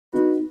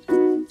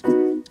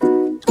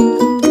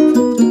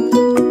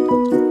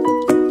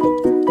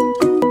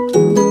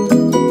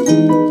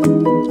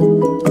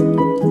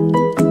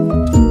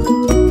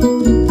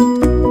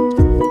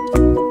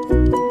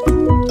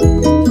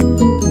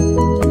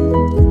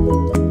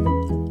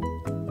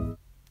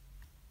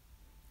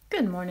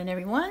morning,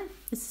 everyone.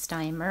 This is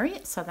Diane Murray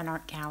at Southern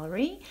Art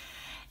Gallery,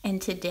 and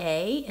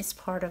today, as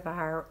part of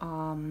our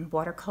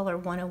Watercolor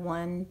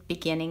 101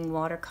 beginning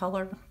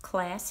watercolor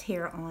class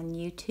here on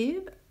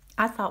YouTube,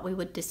 I thought we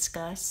would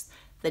discuss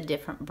the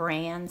different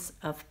brands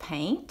of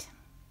paint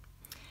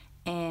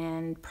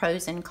and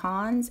pros and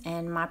cons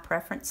and my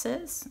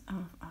preferences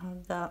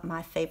of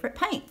my favorite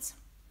paints.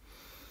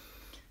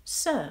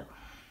 So,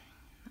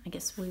 I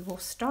guess we will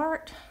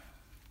start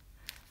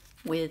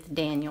with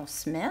Daniel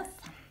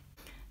Smith.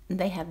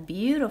 They have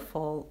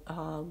beautiful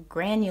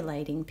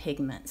granulating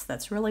pigments.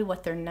 That's really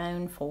what they're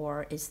known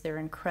for, is their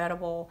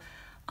incredible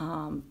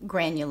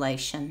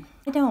granulation.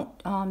 I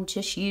don't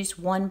just use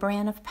one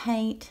brand of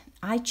paint.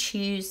 I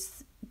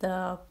choose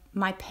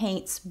my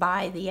paints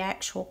by the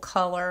actual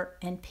color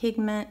and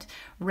pigment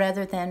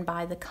rather than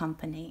by the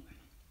company.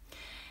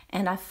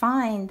 And I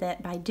find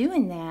that by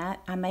doing that,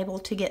 I'm able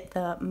to get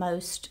the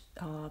most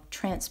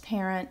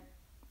transparent,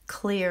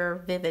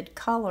 clear, vivid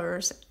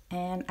colors,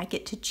 and I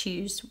get to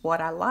choose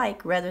what I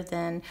like rather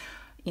than,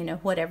 you know,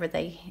 whatever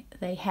they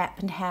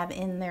happen to have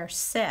in their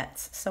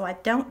sets. So I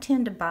don't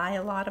tend to buy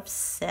a lot of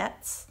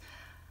sets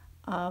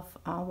of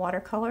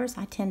watercolors.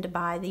 I tend to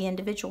buy the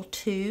individual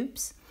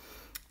tubes.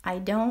 I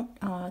don't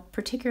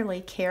particularly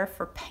care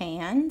for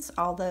pans,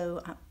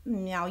 although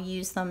I'll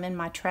use them in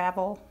my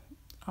travel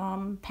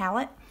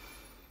palette,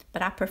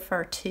 but I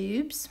prefer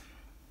tubes.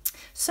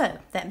 So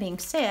that being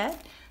said,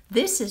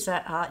 this is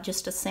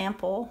just a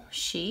sample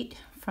sheet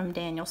from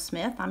Daniel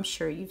Smith. I'm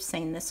sure you've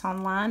seen this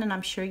online, and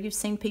I'm sure you've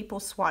seen people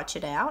swatch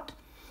it out.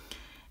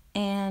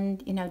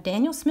 And you know,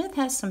 Daniel Smith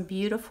has some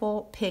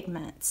beautiful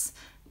pigments.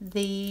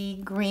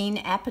 The green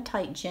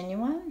Appetite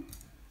Genuine,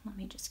 let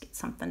me just get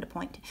something to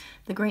point to.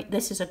 The green,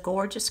 this is a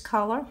gorgeous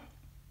color.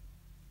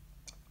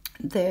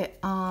 Their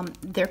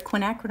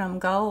quinacridone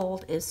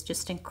gold is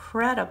just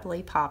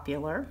incredibly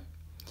popular.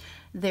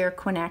 Their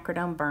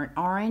quinacridone burnt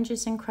orange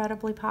is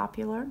incredibly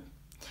popular.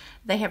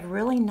 They have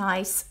really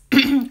nice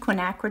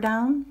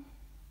quinacridone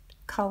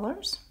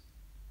colors.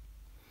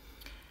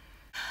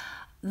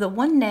 The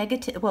one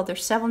negative, well,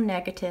 there's several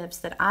negatives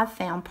that I've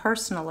found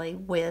personally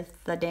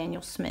with the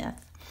Daniel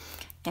Smith.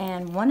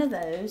 And one of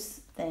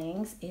those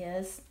things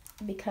is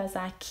because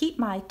I keep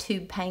my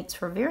tube paints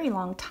for a very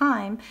long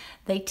time,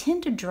 they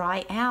tend to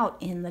dry out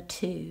in the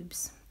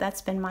tubes.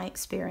 That's been my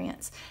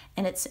experience.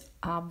 And it's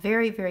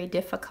very, very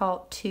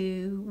difficult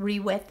to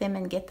re-wet them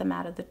and get them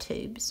out of the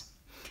tubes.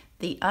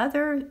 The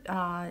other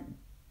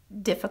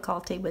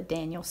difficulty with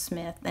Daniel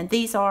Smith, and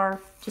these are,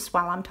 just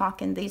while I'm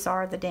talking, these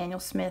are the Daniel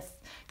Smith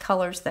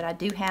colors that I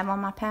do have on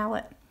my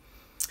palette.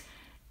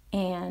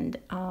 And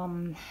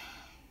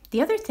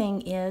the other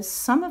thing is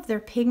some of their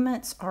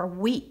pigments are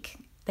weak.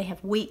 They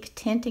have weak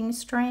tinting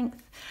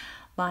strength,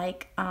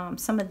 like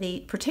some of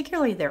the,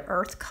 particularly their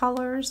earth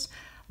colors,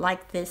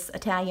 like this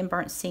Italian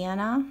burnt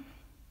sienna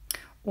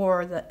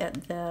or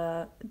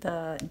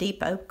the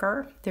deep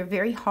ochre. They're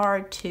very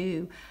hard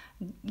to,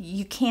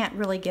 you can't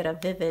really get a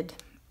vivid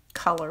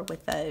color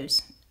with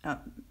those.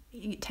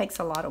 It takes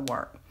a lot of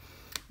work.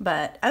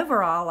 But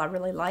overall, I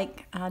really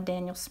like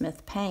Daniel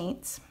Smith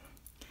paints.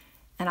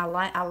 And I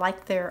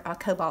like their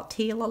cobalt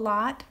teal a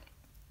lot.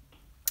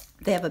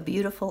 They have a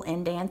beautiful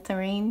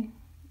indanthrine.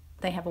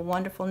 They have a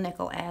wonderful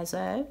nickel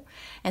azo.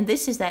 And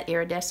this is that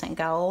iridescent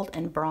gold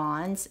and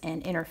bronze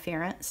and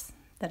interference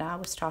that I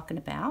was talking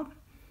about.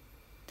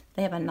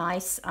 They have a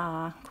nice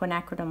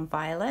quinacridone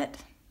violet.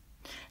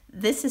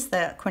 This is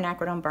the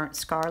quinacridone burnt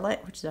scarlet,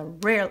 which is a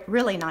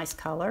really nice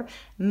color.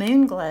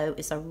 Moon glow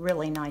is a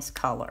really nice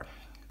color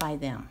by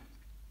them.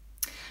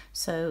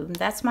 So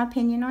that's my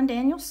opinion on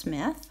Daniel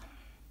Smith.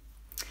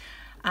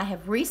 I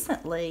have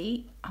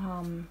recently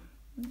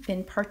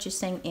been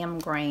purchasing M.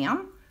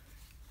 Graham.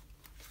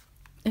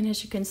 And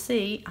as you can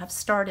see, I've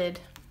started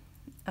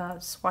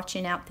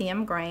swatching out the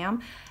M.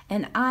 Graham,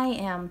 and I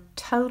am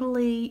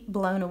totally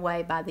blown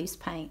away by these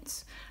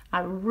paints.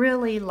 I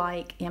really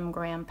like M.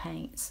 Graham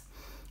paints.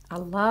 I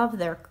love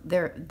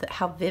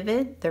how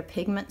vivid their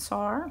pigments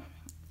are,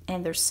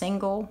 and they're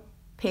single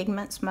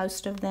pigments,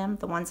 most of them,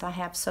 the ones I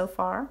have so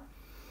far.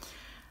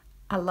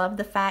 I love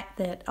the fact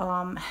that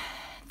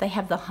they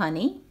have the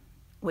honey,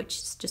 which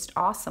is just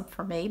awesome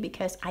for me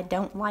because I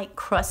don't like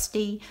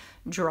crusty,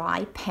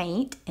 dry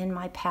paint in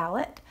my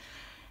palette.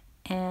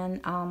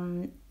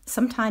 And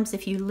sometimes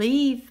if you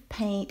leave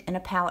paint in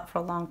a palette for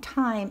a long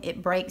time,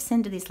 it breaks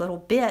into these little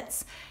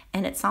bits,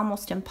 and it's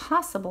almost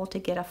impossible to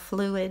get a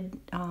fluid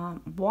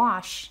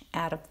wash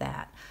out of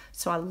that.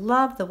 So I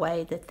love the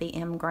way that the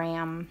M.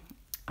 Graham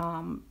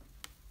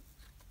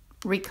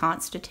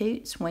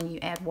reconstitutes when you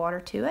add water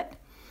to it.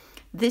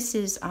 This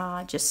is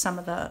just some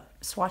of the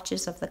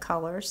swatches of the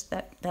colors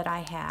that I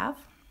have.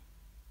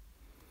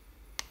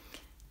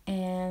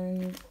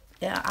 And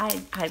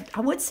I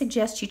would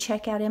suggest you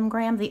check out M.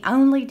 Graham. The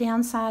only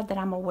downside that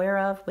I'm aware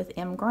of with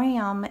M.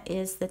 Graham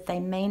is that they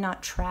may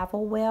not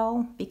travel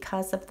well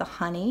because of the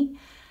honey.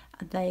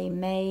 They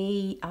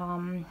may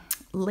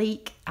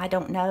leak. I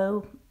don't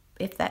know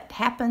if that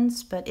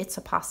happens, but it's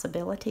a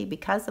possibility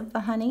because of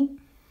the honey.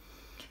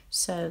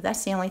 So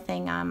that's the only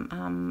thing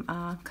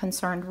I'm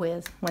concerned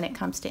with when it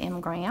comes to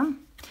M-gram.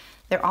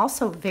 They're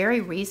also very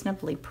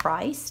reasonably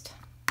priced,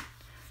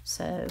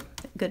 so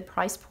good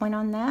price point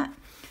on that.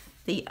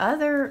 The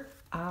other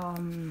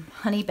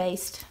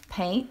honey-based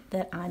paint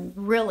that I'm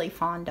really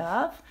fond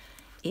of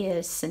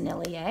is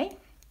Sennelier.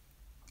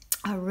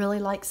 I really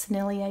like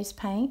Sennelier's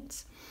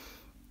paints.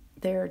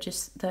 They're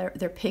just, their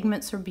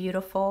pigments are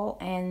beautiful,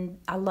 and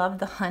I love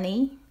the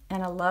honey,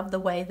 and I love the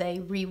way they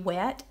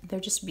re-wet. They're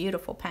just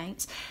beautiful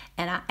paints,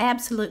 and I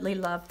absolutely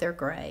love their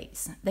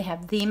grays. They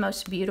have the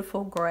most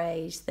beautiful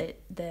grays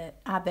that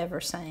I've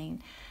ever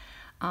seen.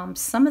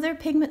 Some of their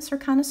pigments are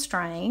kind of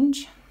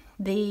strange.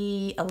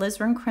 The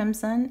alizarin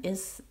crimson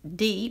is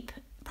deep,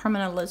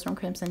 permanent alizarin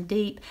crimson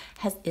deep,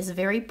 is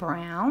very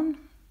brown,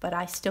 but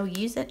I still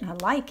use it and I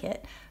like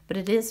it, but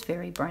it is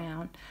very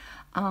brown.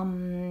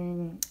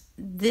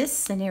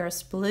 This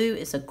Sennelier blue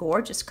is a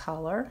gorgeous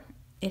color.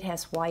 It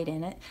has white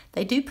in it.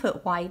 They do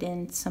put white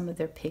in some of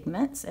their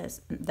pigments,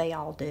 as they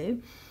all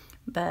do,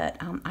 but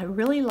I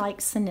really like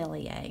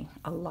Sennelier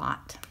a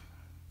lot.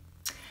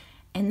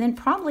 And then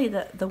probably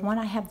the one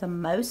I have the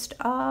most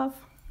of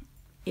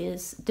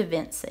is Da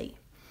Vinci.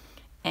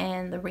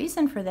 And the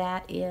reason for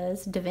that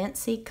is Da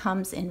Vinci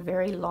comes in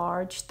very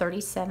large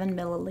 37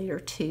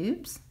 milliliter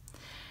tubes,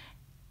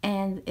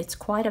 and it's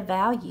quite a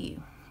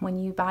value when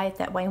you buy it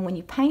that way. And when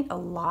you paint a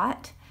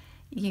lot,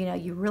 you know,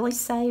 you really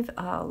save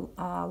a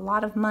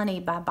lot of money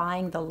by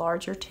buying the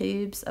larger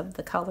tubes of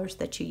the colors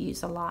that you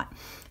use a lot.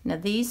 Now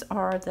these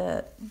are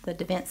the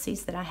Da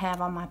Vinci's that I have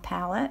on my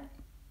palette,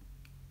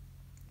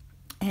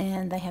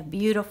 and they have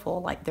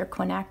beautiful, like their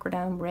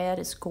quinacridone red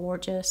is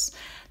gorgeous.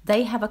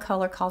 They have a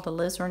color called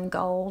alizarin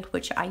gold,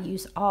 which I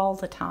use all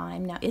the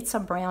time. Now it's a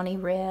brownie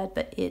red,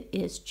 but it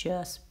is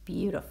just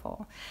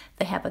beautiful.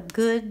 They have a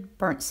good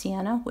burnt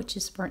sienna, which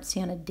is burnt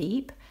sienna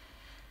deep.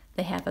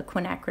 They have a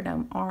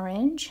quinacridone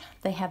orange.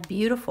 They have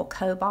beautiful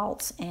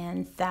cobalts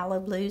and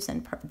phthalo blues,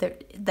 and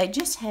they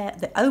just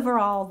have,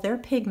 overall, their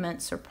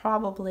pigments are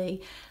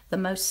probably the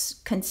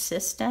most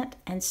consistent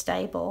and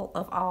stable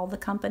of all the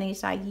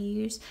companies I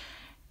use.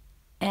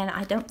 And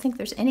I don't think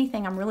there's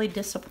anything I'm really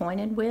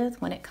disappointed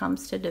with when it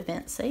comes to Da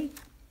Vinci.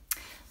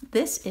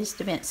 This is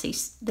Da Vinci.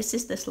 This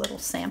is this little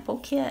sample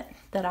kit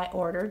that I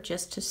ordered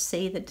just to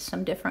see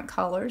some different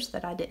colors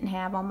that I didn't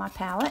have on my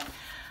palette.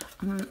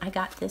 I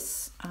got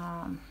this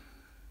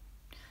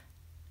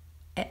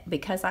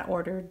because I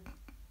ordered,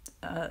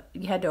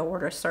 you had to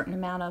order a certain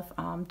amount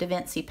of Da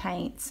Vinci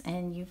paints,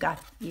 and you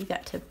got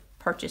to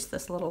purchase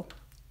this little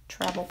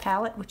travel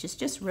palette, which is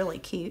just really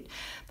cute.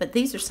 But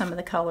these are some of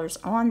the colors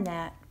on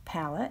that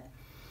palette.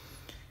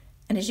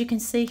 And as you can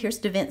see, here's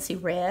Da Vinci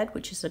red,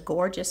 which is a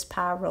gorgeous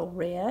pyro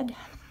red.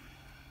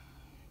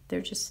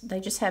 They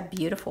just have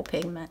beautiful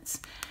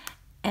pigments.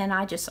 And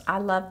I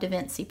love Da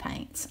Vinci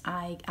paints.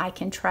 I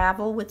can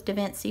travel with Da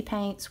Vinci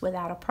paints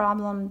without a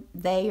problem.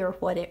 They are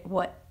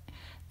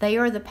they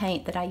are the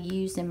paint that I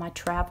use in my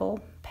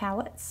travel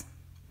palettes,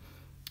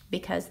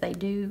 because they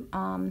do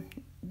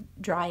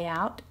dry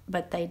out,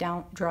 but they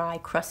don't dry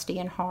crusty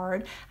and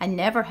hard. I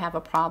never have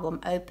a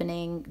problem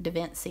opening Da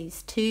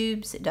Vinci's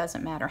tubes. It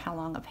doesn't matter how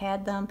long I've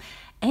had them,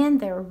 and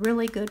they're a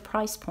really good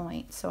price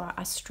point, so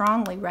I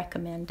strongly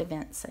recommend Da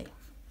Vinci.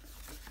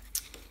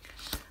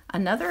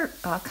 Another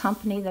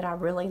company that I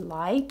really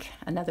like,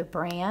 another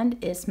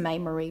brand, is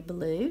Marie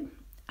Blue.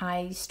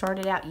 I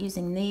started out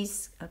using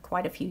these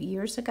quite a few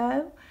years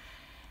ago,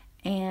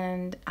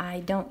 and I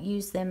don't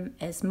use them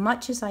as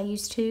much as I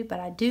used to, but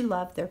I do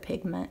love their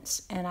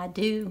pigments, and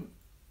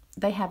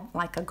they have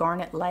like a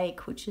Garnet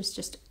Lake, which is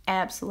just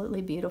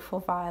absolutely beautiful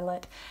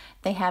violet.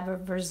 They have a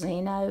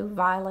Verzino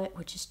violet,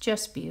 which is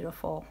just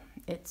beautiful.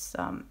 It's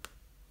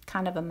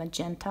kind of a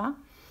magenta.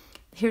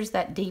 Here's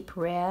that deep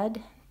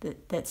red,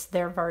 that's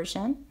their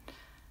version.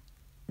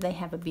 They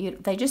have a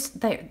beautiful,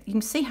 you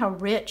can see how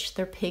rich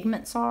their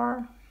pigments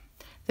are.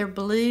 Their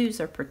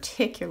blues are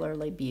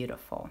particularly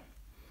beautiful.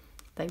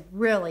 They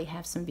really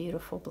have some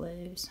beautiful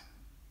blues.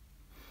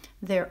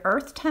 Their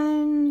earth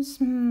tones,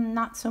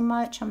 not so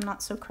much. I'm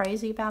not so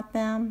crazy about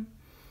them,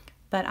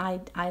 but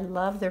I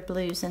love their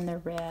blues and their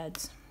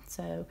reds.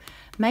 So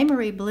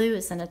Marie Blue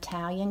is an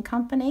Italian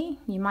company.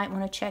 You might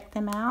want to check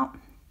them out.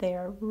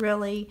 They're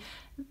really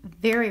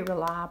very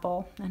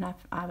reliable, and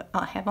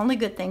I have only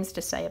good things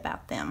to say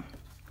about them.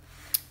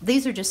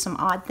 These are just some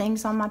odd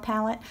things on my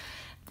palette.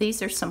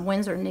 These are some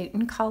Winsor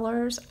Newton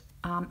colors.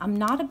 I'm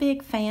not a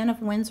big fan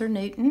of Winsor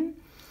Newton.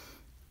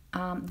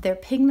 Their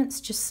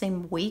pigments just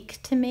seem weak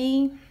to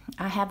me.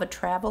 I have a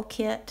travel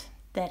kit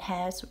that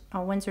has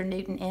a Winsor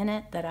Newton in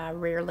it that I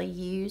rarely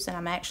use, and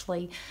I'm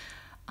actually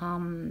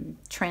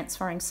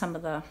transferring some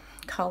of the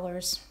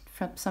colors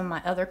from some of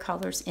my other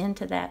colors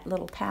into that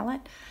little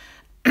palette.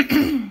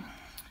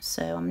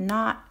 So I'm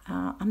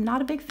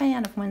not a big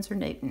fan of Winsor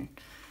Newton.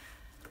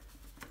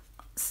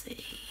 Let's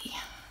see.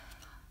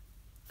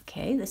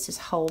 Okay, this is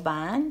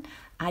Holbein.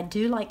 I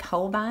do like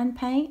Holbein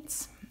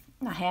paints.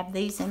 I have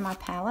these in my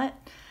palette.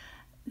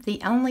 The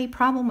only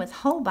problem with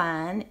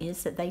Holbein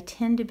is that they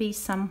tend to be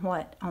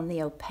somewhat on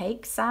the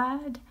opaque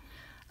side.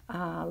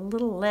 a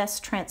little less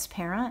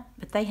transparent,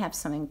 but they have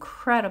some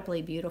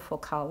incredibly beautiful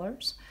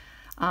colors.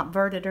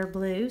 Verditer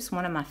Blues,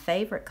 one of my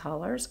favorite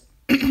colors.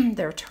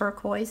 Their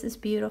turquoise is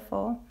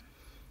beautiful.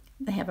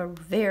 They have a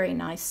very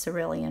nice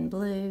cerulean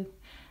blue.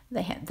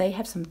 They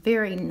have some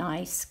very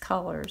nice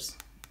colors,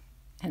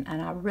 and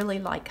I really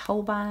like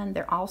Holbein.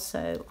 They're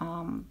also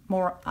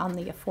more on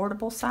the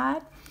affordable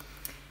side.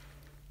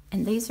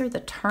 And these are the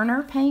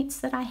Turner paints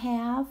that I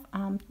have.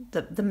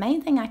 The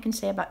main thing I can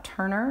say about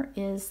Turner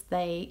is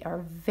they are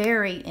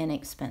very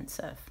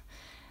inexpensive.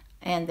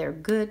 And they're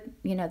good,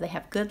 you know, they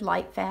have good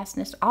light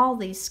fastness. All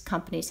these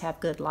companies have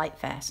good light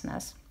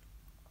fastness.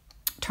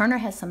 Turner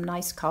has some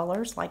nice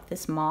colors like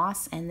this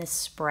moss and this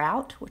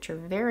sprout, which are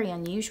very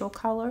unusual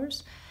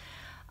colors.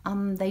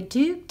 They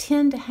do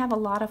tend to have a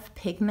lot of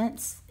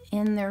pigments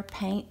in their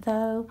paint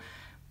though,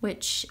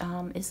 which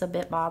is a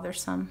bit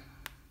bothersome.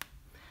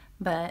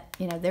 But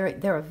you know,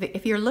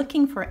 if you're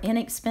looking for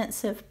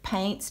inexpensive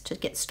paints to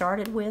get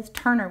started with,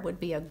 Turner would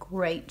be a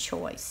great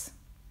choice.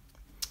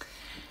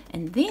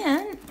 And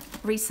then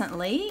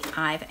recently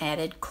I've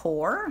added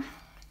Qor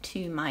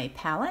to my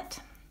palette.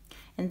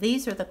 And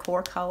these are the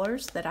Qor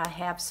colors that I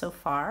have so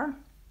far,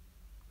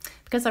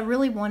 because I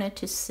really wanted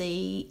to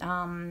see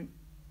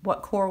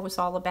what Qor was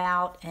all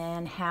about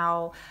and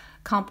how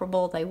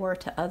comparable they were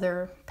to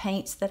other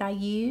paints that I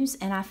use.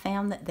 And I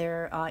found that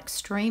they're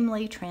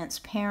extremely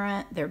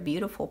transparent. They're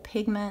beautiful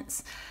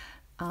pigments.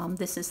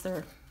 This is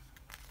their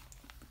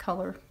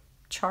color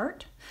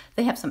chart.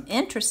 They have some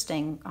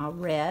interesting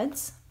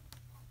reds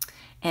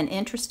and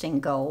interesting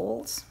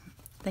golds.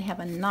 They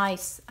have a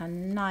nice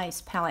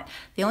palette.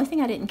 The only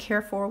thing I didn't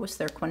care for was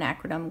their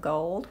quinacridone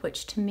gold,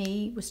 which to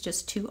me was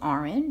just too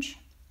orange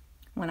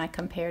when I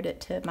compared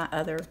it to my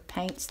other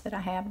paints that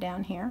I have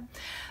down here.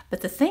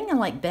 But the thing I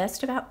like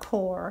best about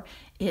Qor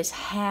is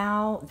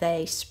how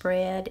they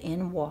spread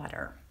in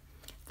water.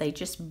 They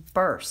just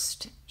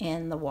burst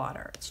in the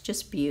water. It's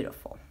just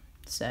beautiful.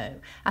 So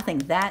I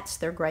think that's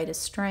their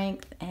greatest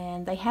strength.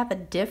 And they have a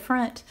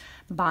different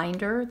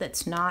binder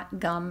that's not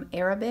gum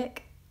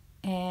Arabic.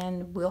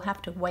 And we'll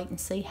have to wait and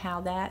see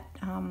how that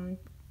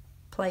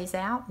plays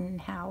out and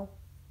how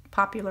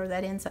popular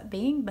that ends up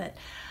being. But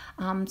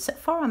so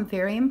far I'm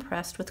very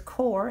impressed with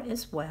Qor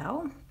as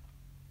well.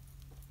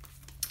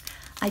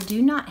 I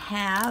do not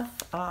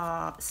have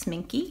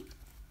Sminky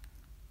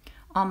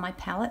on my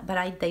palette,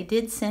 but they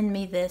did send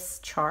me this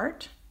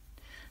chart,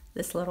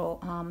 this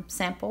little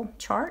sample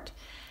chart.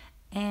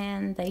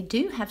 And they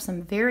do have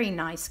some very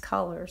nice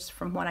colors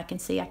from what I can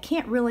see. I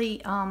can't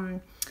really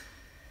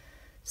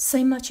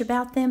say much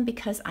about them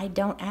because I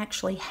don't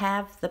actually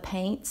have the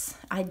paints.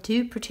 I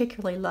do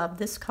particularly love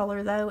this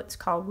color though. It's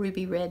called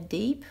Ruby Red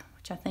Deep,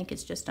 which I think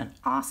is just an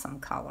awesome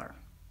color.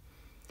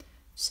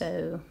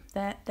 So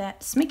that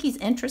Sminky's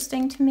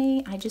interesting to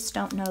me. I just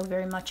don't know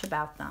very much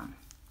about them.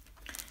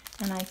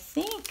 And I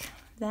think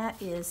that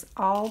is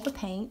all the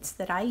paints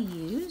that I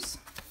use.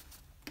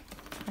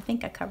 I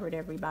think I covered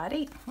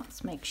everybody.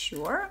 Let's make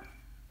sure.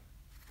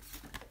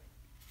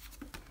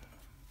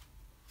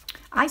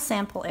 I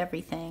sample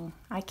everything.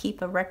 I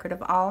keep a record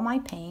of all my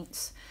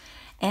paints.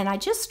 And I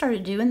just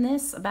started doing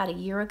this about a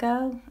year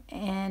ago,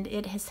 and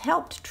it has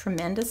helped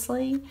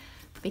tremendously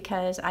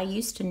because I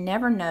used to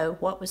never know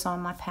what was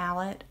on my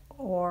palette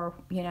or,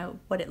 you know,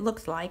 what it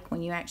looked like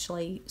when you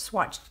actually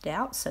swatched it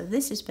out. So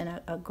this has been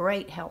a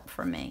great help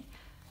for me.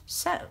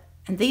 So,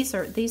 and these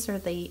are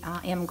the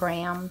M.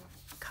 Graham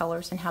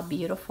colors and how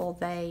beautiful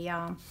they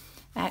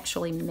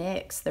actually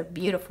mix. They're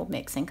beautiful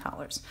mixing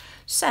colors.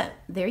 So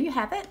there you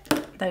have it.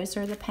 Those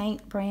are the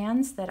paint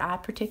brands that I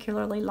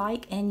particularly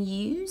like and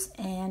use,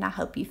 and I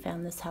hope you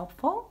found this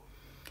helpful.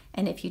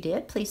 And if you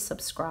did, please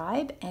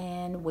subscribe,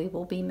 and we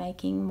will be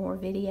making more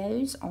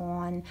videos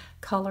on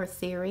color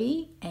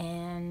theory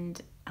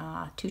and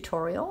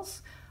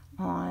tutorials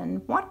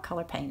on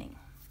watercolor painting.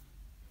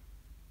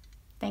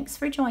 Thanks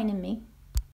for joining me.